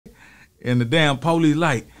And the damn police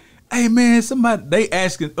like, hey man, somebody, they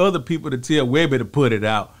asking other people to tell Webbie to put it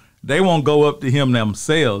out. They won't go up to him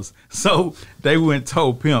themselves. So they went and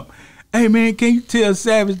told Pimp, hey man, can you tell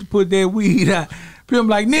Savage to put that weed out? Pimp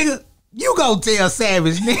like, nigga, you go tell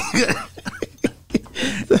Savage, nigga.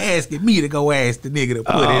 Asking me to go ask the nigga to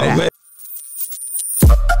put it out. Man.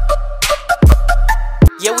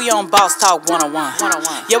 Yeah, we on Boss Talk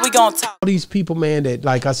 101. Yeah, we gonna talk. All these people, man, that,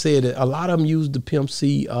 like I said, a lot of them use the Pimp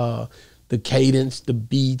C, the cadence, the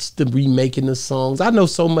beats, the remaking the songs. I know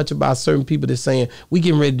so much about certain people that saying, we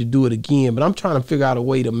getting ready to do it again, but I'm trying to figure out a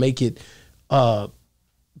way to make it, to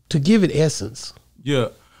give it essence. Yeah.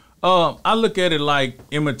 I look at it like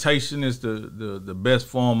imitation is the best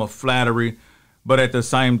form of flattery, but at the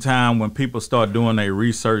same time, when people start doing their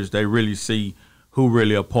research, they really see who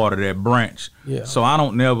really a part of that branch. Yeah. So I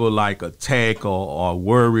don't never like attack or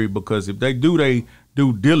worry, because if they do they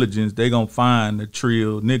due diligence, they gonna find the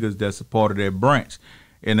trio niggas that's a part of that branch.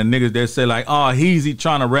 And the niggas that say like, oh, Heezy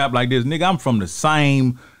trying to rap like this. Nigga, I'm from the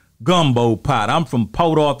same gumbo pot. I'm from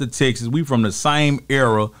Port Arthur, Texas. We from the same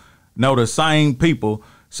era, know the same people.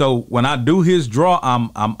 So when I do his draw,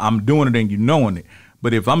 I'm doing it and you knowing it.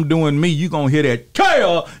 But if I'm doing me, you gonna hear that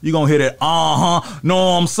care, you gonna hear that know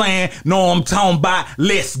what I'm saying, know what I'm talking about,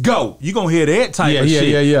 let's go. You gonna hear that type of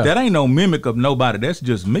shit. Yeah. That ain't no mimic of nobody. That's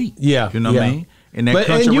just me. Yeah. You know what I mean? And that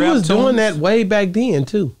and you was doing that way back then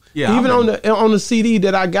too. Yeah. Even on the CD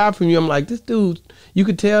that I got from you, I'm like, this dude, you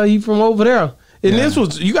could tell he from over there. And this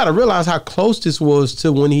was, you got to realize how close this was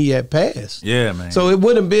to when he had passed. Yeah, man. So it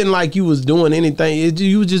wouldn't have been like you was doing anything.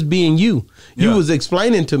 You was just being you. You was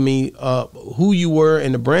explaining to me who you were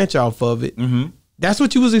and the branch off of it. That's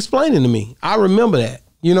what you was explaining to me. I remember that.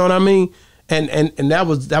 You know what I mean? And that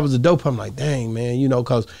was a dope. I'm like, dang, man, you know,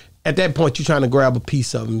 because at that point you're trying to grab a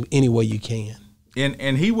piece of him any way you can.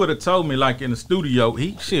 And he would have told me, like in the studio,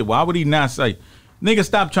 why would he not say, nigga,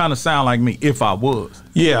 stop trying to sound like me, if I was.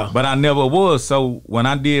 Yeah. But I never was. So when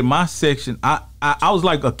I did my section, I was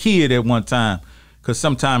like a kid at one time, because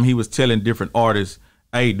sometimes he was telling different artists,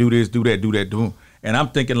 hey, do this, do that, do that, do. And I'm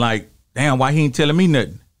thinking like, damn, why he ain't telling me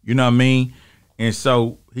nothing? You know what I mean? And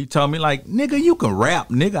so he told me like, nigga, you can rap,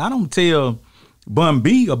 nigga. I don't tell Bun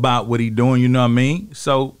B about what he doing, you know what I mean?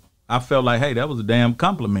 So I felt like, hey, that was a damn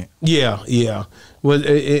compliment. Yeah, yeah. Well,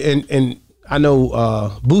 and I know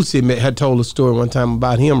Boosie had told a story one time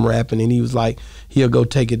about him rapping, and he was like, he'll go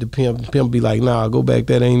take it to Pimp. Pimp be like, nah, go back,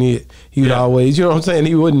 that ain't it. He would always, you know what I'm saying?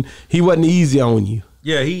 He wasn't easy on you.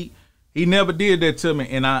 Yeah, he never did that to me,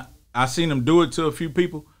 and I seen him do it to a few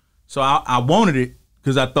people, so I wanted it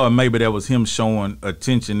because I thought maybe that was him showing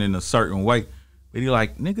attention in a certain way. But he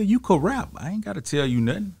like, nigga, you could rap. I ain't got to tell you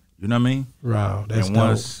nothing. You know what I mean? Wow, that's dope.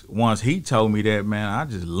 And once he told me that, man, I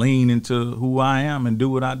just lean into who I am and do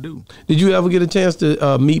what I do. Did you ever get a chance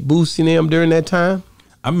to meet Boosie and them during that time?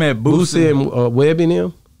 I met Boosie and Webbie and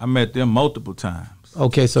them? I met them multiple times.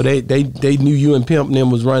 Okay, so they knew you and Pimp and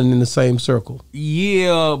them was running in the same circle.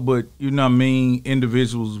 Yeah, but you know what I mean?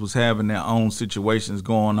 Individuals was having their own situations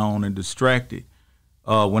going on and distracted.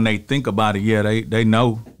 When they think about it, yeah, they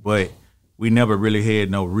know, but we never really had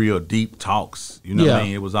no real deep talks. You know what I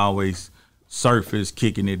mean? It was always surface,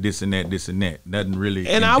 kicking it, this and that, this and that. Nothing really.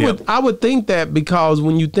 And I would think that, because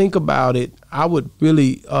when you think about it, I would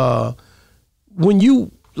really, when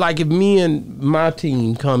you, like if me and my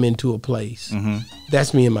team come into a place,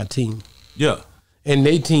 that's me and my team. Yeah. And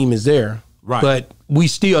their team is there. Right. But we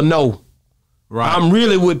still know. Right. I'm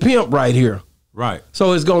really with Pimp right here. Right.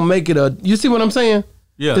 So it's going to make it you see what I'm saying?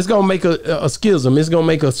 Yeah. It's going to make a schism. It's going to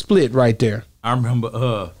make a split right there. I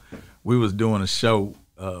remember we was doing a show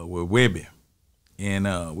with Webbie,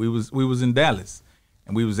 and we was in Dallas,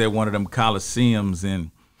 and we was at one of them Coliseums,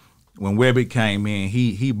 and when Webbie came in,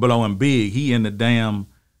 he blowing big. He in the damn,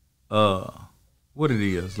 what it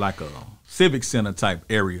is, like a civic center type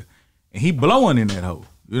area, and he blowing in that hole.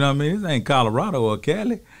 You know what I mean? This ain't Colorado or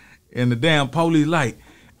Cali. And the damn police like,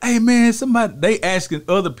 hey man, somebody, they asking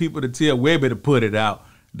other people to tell Webbie to put it out.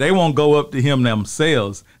 They won't go up to him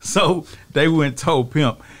themselves. So they went and told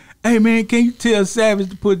Pimp, hey man, can you tell Savage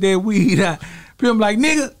to put that weed out? Pimp like,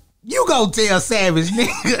 nigga, you go tell Savage,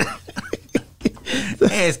 nigga.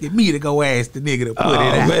 Asking me to go ask the nigga to put it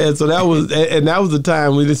out. Man, so that was the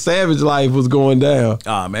time when the Savage life was going down.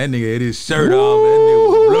 Oh man, that nigga had his shirt off, man. Nigga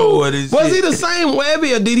was blowing his shit. Was he the same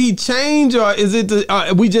Webbie, or did he change, or is it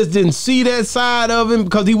we just didn't see that side of him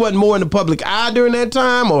because he wasn't more in the public eye during that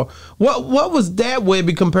time, or what was that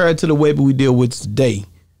Webbie compared to the Webbie we deal with today?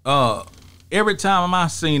 Every time I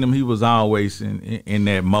seen him, he was always in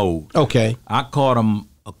that mode. Okay. I caught him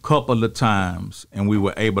a couple of times, and we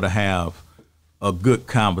were able to have a good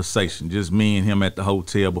conversation, just me and him at the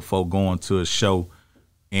hotel before going to a show,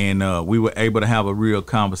 and we were able to have a real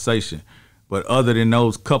conversation. But other than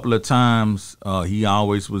those couple of times, he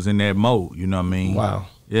always was in that mode. You know what I mean? Wow.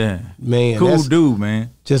 Yeah. Man. Cool dude, man.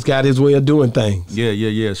 Just got his way of doing things.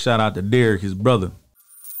 Yeah. Shout out to Derek, his brother.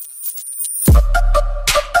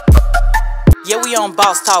 Yeah, we on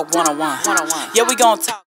Boss Talk 101. Yeah, we gonna talk.